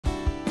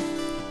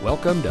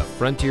Welcome to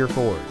Frontier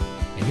Ford,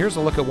 and here's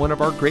a look at one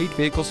of our great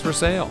vehicles for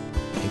sale.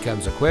 It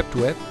comes equipped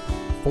with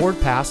Ford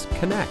Pass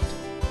Connect,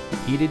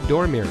 heated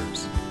door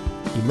mirrors,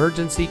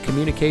 emergency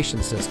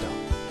communication system,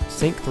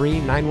 Sync 3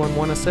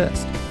 911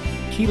 assist,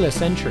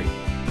 keyless entry,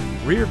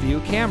 rear view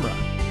camera,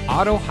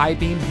 auto high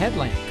beam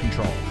headlamp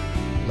control,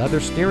 leather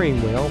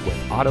steering wheel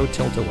with auto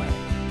tilt-away,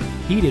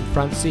 heated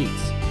front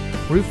seats,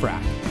 roof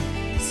rack,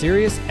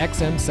 Sirius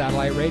XM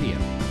satellite radio,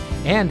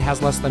 and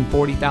has less than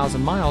 40,000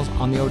 miles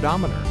on the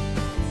odometer.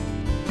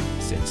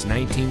 Since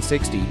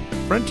 1960,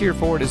 Frontier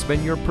Ford has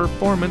been your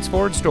performance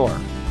Ford store.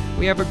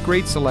 We have a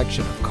great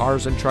selection of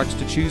cars and trucks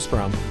to choose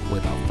from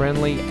with a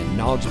friendly and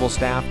knowledgeable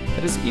staff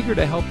that is eager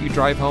to help you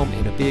drive home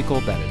in a vehicle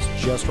that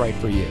is just right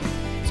for you.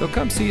 So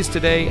come see us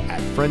today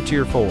at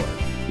Frontier Ford.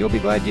 You'll be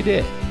glad you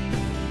did.